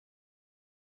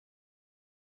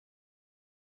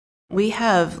We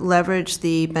have leveraged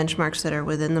the benchmarks that are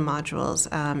within the modules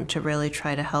to really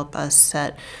try to help us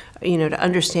set, to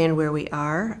understand where we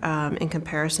are in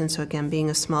comparison. So again, being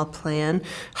a small plan,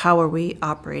 how are we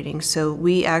operating? So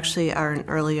we actually are an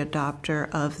early adopter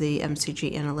of the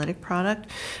MCG analytic product.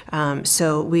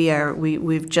 So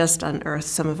we've just unearthed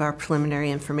some of our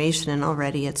preliminary information, and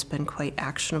already it's been quite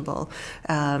actionable.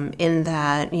 In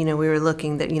that, we were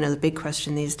looking that, the big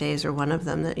question these days, or one of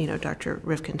them that, Dr.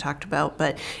 Rivkin talked about,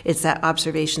 but it's that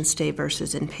observation stay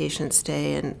versus inpatient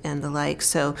stay and the like.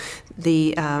 So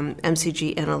the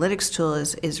MCG analytics tool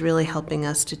is really helping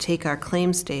us to take our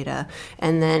claims data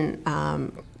and then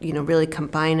really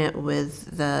combine it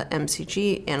with the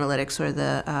MCG analytics or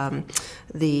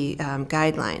the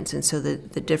guidelines. And so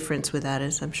the difference with that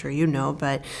is, I'm sure you know,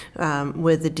 but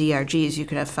with the DRGs, you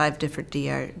could have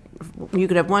you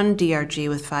could have one DRG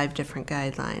with 5 different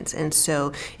guidelines. And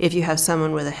so if you have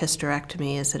someone with a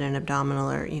hysterectomy, is it an abdominal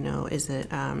or, is it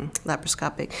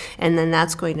laparoscopic? And then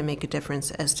that's going to make a difference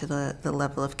as to the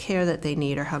level of care that they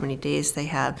need or how many days they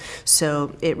have.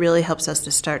 So it really helps us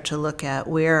to start to look at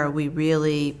where are we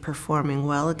really performing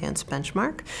well against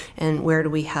benchmark and where do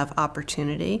we have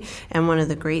opportunity. And one of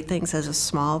the great things as a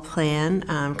small plan,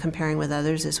 comparing with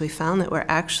others, is we found that we're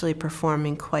actually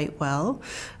performing quite well.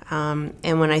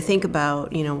 And when I think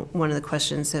about, one of the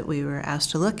questions that we were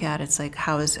asked to look at, it's like,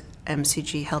 how has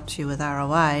MCG helped you with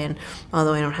ROI? And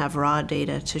although I don't have raw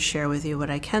data to share with you, what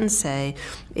I can say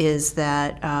is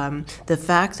that the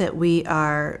fact that we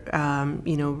are,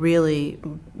 really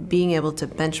being able to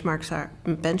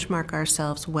benchmark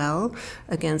ourselves well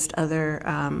against other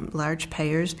large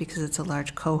payers, because it's a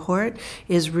large cohort,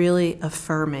 is really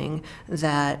affirming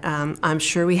that I'm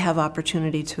sure we have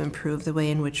opportunity to improve the way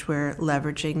in which we're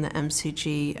leveraging the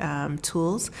MCG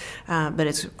tools, but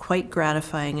it's quite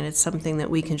gratifying, and it's something that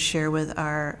we can share with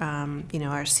our,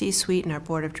 our C-suite and our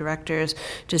board of directors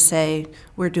to say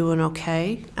we're doing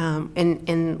okay.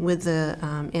 And with the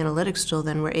analytics tool,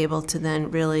 then we're able to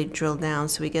then really drill down,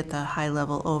 so we get the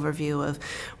high-level overview of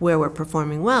where we're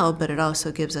performing well, but it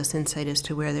also gives us insight as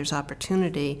to where there's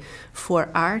opportunity for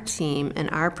our team and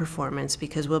our performance,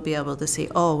 because we'll be able to see,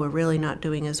 oh, we're really not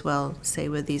doing as well, say,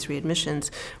 with these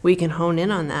readmissions. We can hone in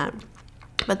on that.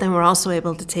 But then we're also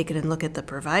able to take it and look at the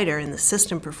provider and the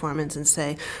system performance and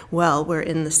say, well, we're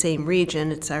in the same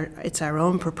region, it's our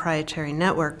own proprietary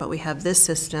network, but we have this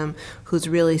system who's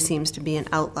really seems to be an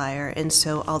outlier. And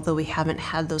so although we haven't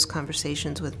had those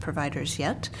conversations with providers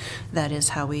yet, that is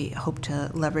how we hope to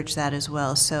leverage that as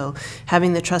well. So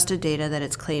having the trusted data, that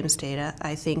it's claims data,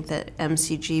 I think that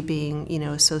MCG being,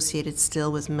 associated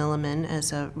still with Milliman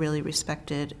as a really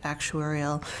respected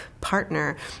actuarial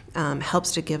partner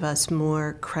helps to give us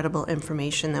more credible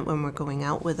information that when we're going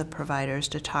out with the providers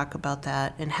to talk about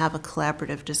that and have a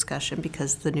collaborative discussion,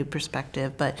 because the new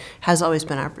perspective, but has always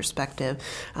been our perspective,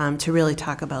 to really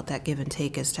talk about that give and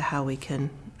take as to how we can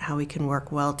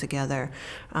work well together.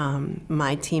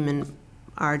 My team and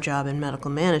our job in medical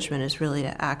management is really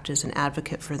to act as an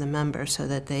advocate for the member, so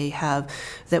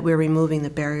that we're removing the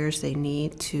barriers they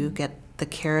need to get the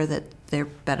care that their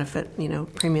benefit,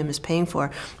 premium is paying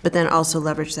for, but then also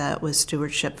leverage that with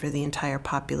stewardship for the entire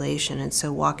population. And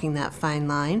so walking that fine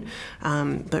line,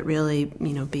 but really,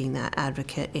 being that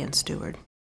advocate and steward.